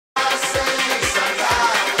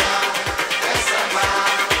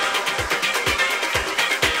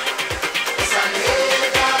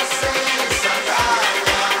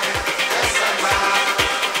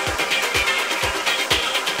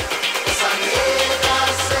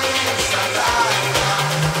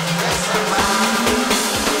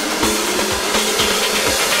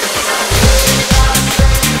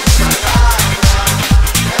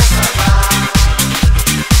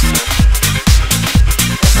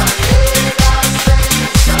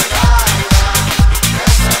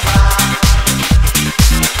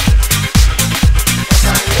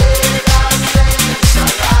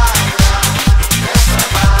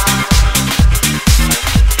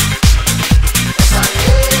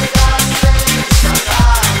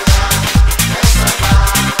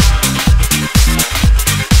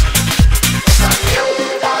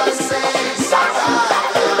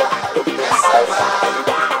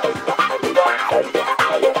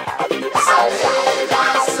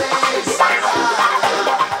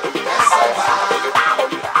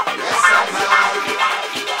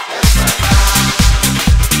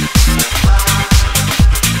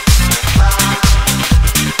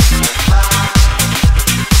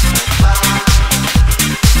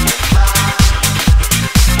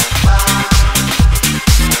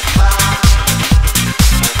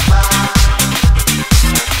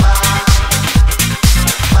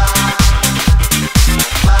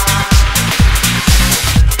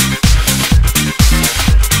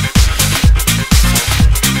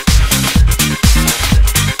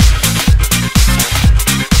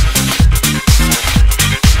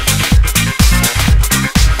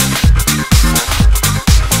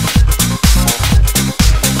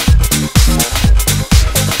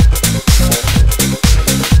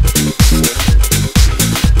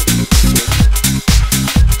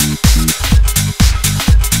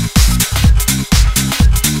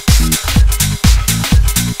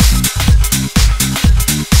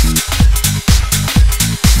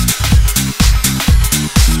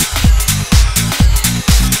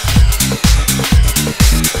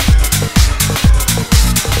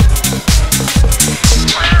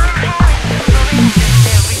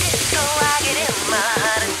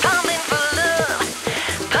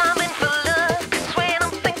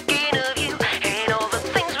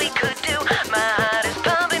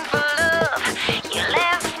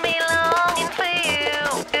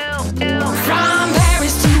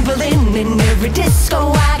every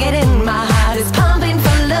disco I get in, my heart is pumping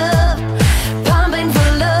for love, pumping for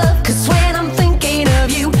love. 'Cause when I'm thinking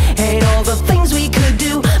of you and all the things we could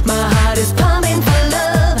do, my heart is pumping for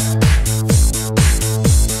love.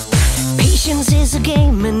 Patience is a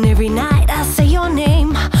game, and every night I say your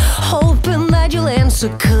name, hoping that you'll answer,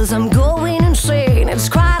 'cause I'm going insane. It's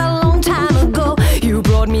quite a long time ago you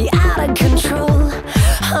brought me out of control,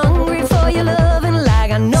 hungry for your love and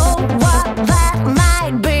like I know what that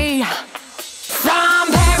might be. From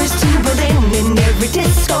Paris to Berlin, in every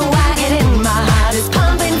disco I get in, my heart is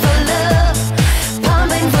pumping for love,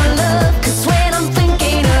 pumping for love. 'Cause when I'm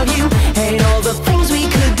thinking of you and all the things we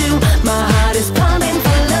could do, my heart is pumping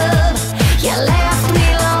for love. You left me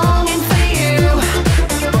longing for you,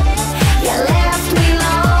 you left me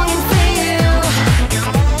longing for you,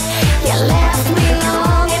 you left me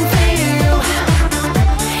longing for you,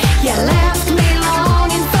 you left me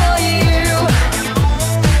longing for you.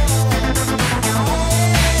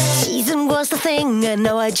 Season was the thing, and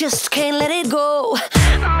now I just can't let it go.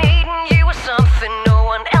 Meeting you was something no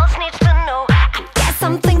one else needs to know. I guess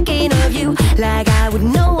I'm thinking of you like I would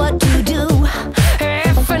know what to do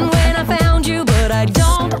if and when I found you, but I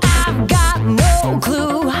don't, I've got no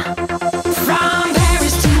clue. From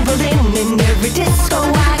Paris to Berlin, in every disco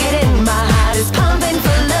I get in, my heart is pumping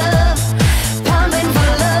for love, pumping for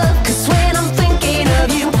love. 'Cause when I'm thinking of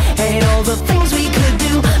you and all the things we could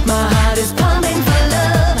do, my heart is pumping for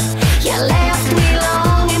love. You left me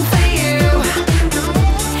longing for you,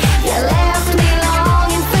 you left me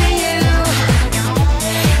longing for you,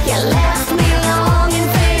 you left me longing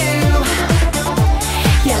for you,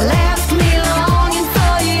 you left me longing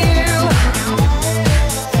for you.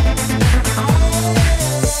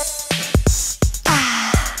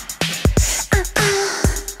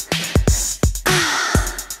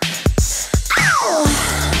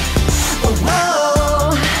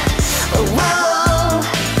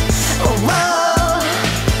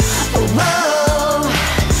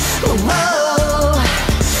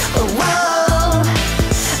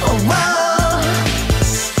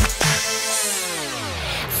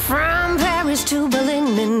 From Paris to Berlin,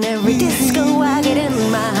 in every disco I get in,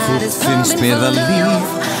 my heart is Finnst pumping mér for að love,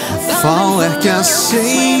 líf fá ekki að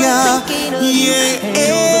segja ég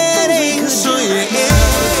eins og ég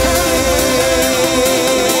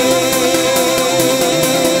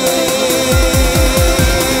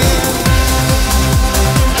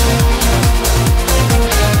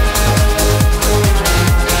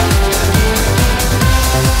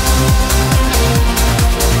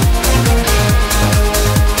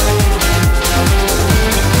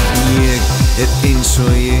eins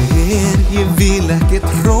og ég vil ekkert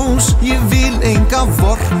hrós, ég vil enga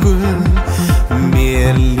vorkunn.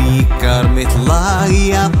 Mér líkar mitt lag,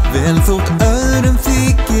 jafnvel þótt öðrum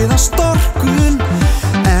þykir það storkun.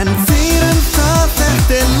 En fyrir en það,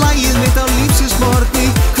 þetta lagið mitt á lífsins morgni.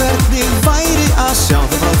 Hvernig væri að sjá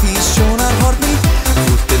það frá því sjónarhorni?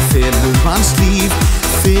 Hvort felur hans líf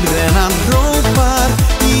fyrir en hann rópar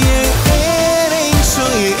ég eins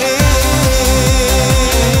og ég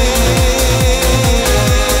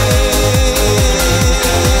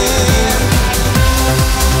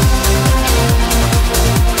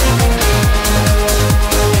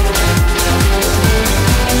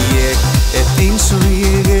eins og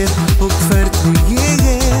ég og hvernig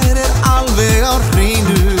ég alveg á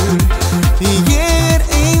hreinu. Ég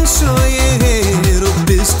eins og ég og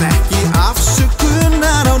biðst ekki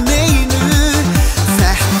afsökunar á neinu.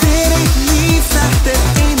 Þetta eitt líf, þetta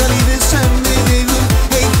eina lífið sem við eigum.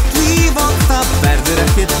 Eitt líf og það verður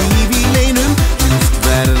ekkert líf í leinum. Ljúft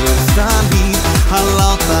verður það líf að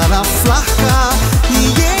láta það flakka.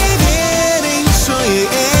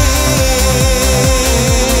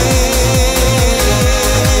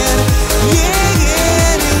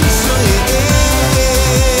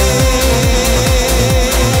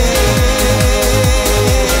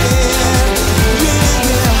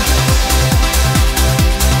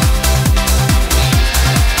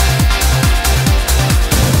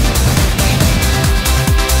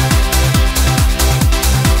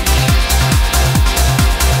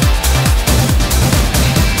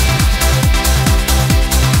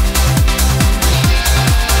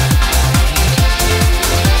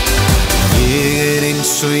 Ég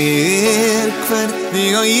eins og ég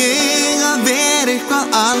hvernig á ég að vera eitthvað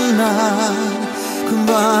annað?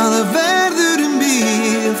 Hvað verður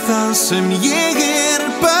mig það sem ég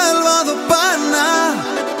bölvað og bannað?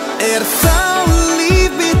 Er þá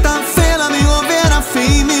líf mitt að fela mig og vera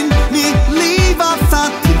feiminn? Mig lífa það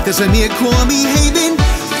til þess að ég kom í heiminn.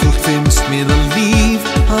 Þú finnst mér að líf